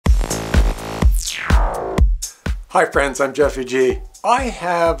Hi friends, I'm Jeffy G. I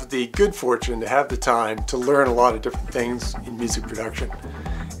have the good fortune to have the time to learn a lot of different things in music production.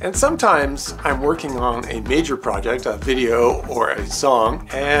 And sometimes I'm working on a major project, a video or a song,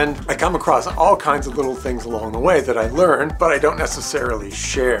 and I come across all kinds of little things along the way that I learn, but I don't necessarily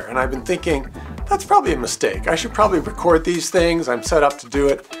share. And I've been thinking, that's probably a mistake. I should probably record these things, I'm set up to do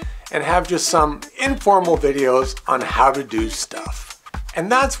it, and have just some informal videos on how to do stuff. And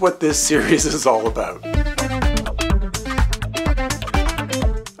that's what this series is all about.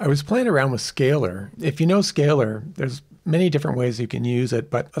 I was playing around with Scalar. If you know Scalar, there's many different ways you can use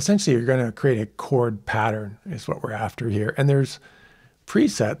it, but essentially you're going to create a chord pattern is what we're after here. And there's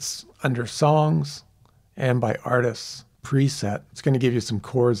presets under songs and by artists. Preset, it's going to give you some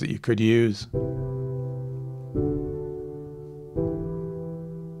chords that you could use.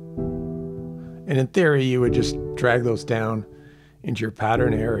 And in theory, you would just drag those down into your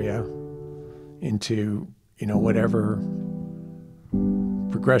pattern area, into, whatever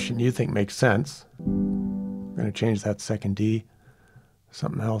progression you think makes sense. I'm going to change that second D,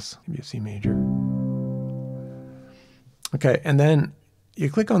 something else, maybe a C major. Okay, and then you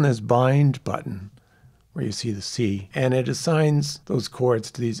click on this bind button where you see the C, and it assigns those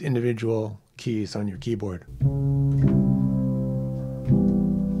chords to these individual keys on your keyboard.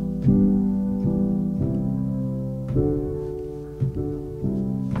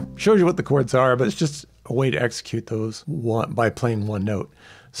 Shows you what the chords are, but it's just a way to execute those by playing one note.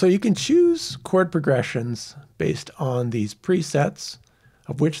 So you can choose chord progressions based on these presets,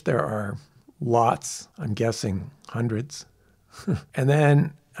 of which there are lots, I'm guessing hundreds. And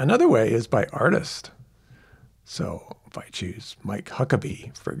then another way is by artist. So if I choose Mike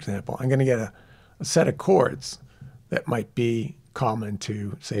Huckabee, for example, I'm going to get a set of chords that might be common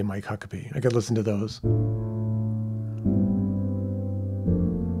to, say, Mike Huckabee. I could listen to those.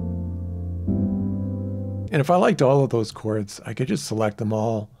 And if I liked all of those chords, I could just select them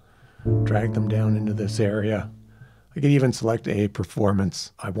all, drag them down into this area. I could even select a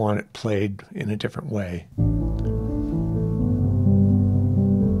performance. I want it played in a different way.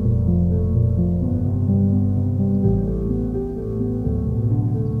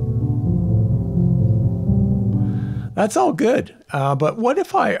 That's all good. But what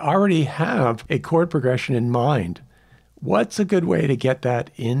if I already have a chord progression in mind? What's a good way to get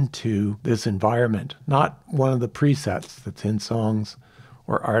that into this environment? Not one of the presets that's in songs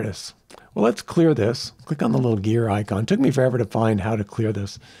or artists. Well, let's clear this. Click on the little gear icon. It took me forever to find how to clear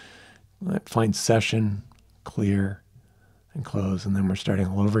this. Find session, clear, and close, and then we're starting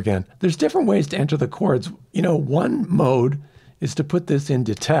all over again. There's different ways to enter the chords. One mode is to put this in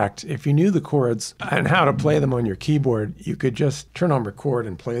detect. If you knew the chords and how to play them on your keyboard, you could just turn on record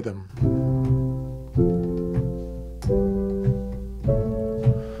and play them.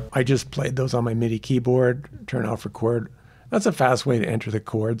 I just played those on my MIDI keyboard, turn off record. That's a fast way to enter the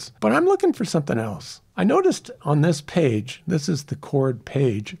chords, but I'm looking for something else. I noticed on this page, this is the chord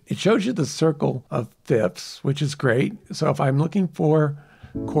page, it shows you the circle of fifths, which is great. So if I'm looking for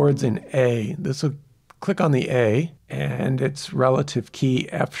chords in A, this will click on the A and its relative key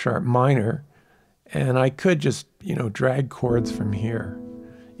F sharp minor. And I could just, drag chords from here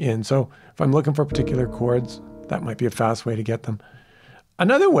in. So if I'm looking for particular chords, that might be a fast way to get them.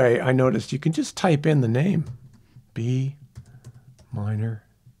 Another way I noticed, you can just type in the name, B minor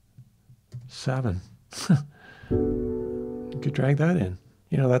 7. You could drag that in.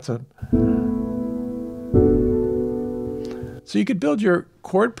 So you could build your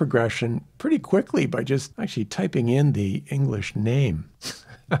chord progression pretty quickly by just actually typing in the English name.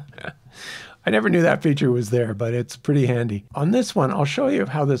 I never knew that feature was there, but it's pretty handy. On this one, I'll show you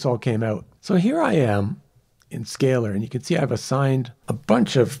how this all came out. So here I am in Scalar, and you can see I've assigned a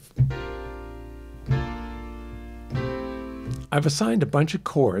bunch of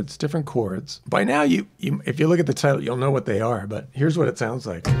chords, different chords. By now, if you look at the title, you'll know what they are, but here's what it sounds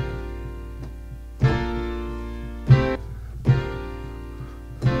like.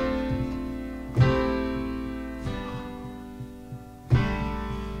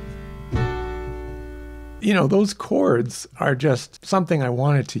 Those chords are just something I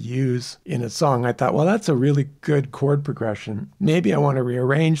wanted to use in a song. I thought, well, that's a really good chord progression. Maybe I want to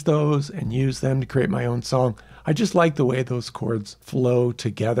rearrange those and use them to create my own song. I just like the way those chords flow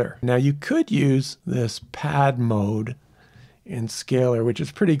together. Now, you could use this pad mode in Scalar, which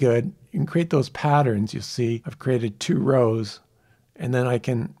is pretty good. You can create those patterns. You see, I've created 2 rows, and then I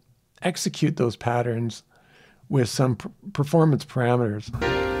can execute those patterns with some performance parameters.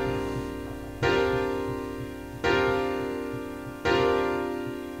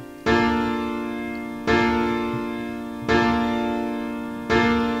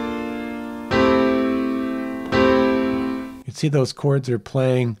 can see those chords are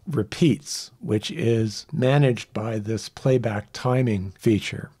playing repeats, which is managed by this playback timing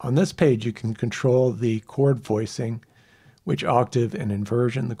feature. On this page, you can control the chord voicing, which octave and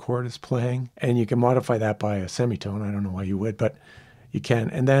inversion the chord is playing, and you can modify that by a semitone. I don't know why you would, but you can.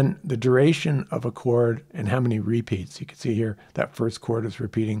 And then the duration of a chord and how many repeats. You can see here that first chord is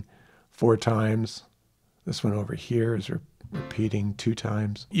repeating 4 times. This one over here is repeating 2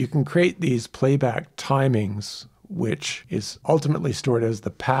 times. You can create these playback timings, which is ultimately stored as the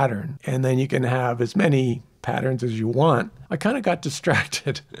pattern, and then you can have as many patterns as you want. I kind of got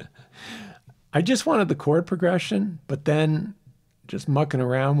distracted. I just wanted the chord progression, but then just mucking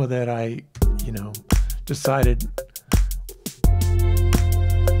around with it, I, decided,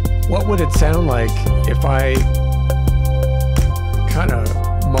 what would it sound like if I kind of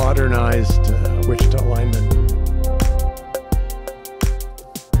modernized Wichita Lineman?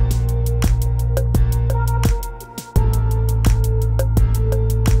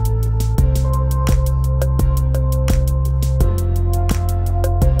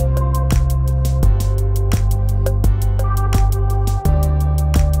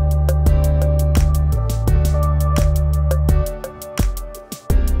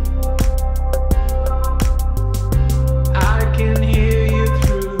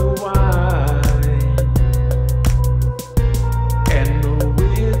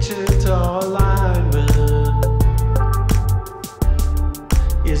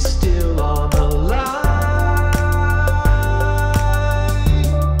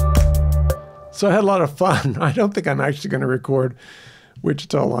 So I had a lot of fun. I don't think I'm actually going to record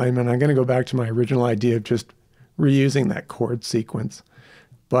Wichita Lineman. I'm going to go back to my original idea of just reusing that chord sequence.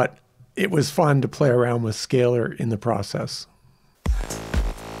 But it was fun to play around with scalar in the process.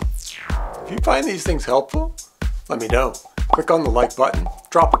 If you find these things helpful, let me know. Click on the like button,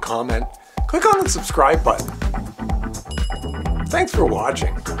 drop a comment, click on the subscribe button. Thanks for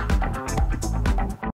watching.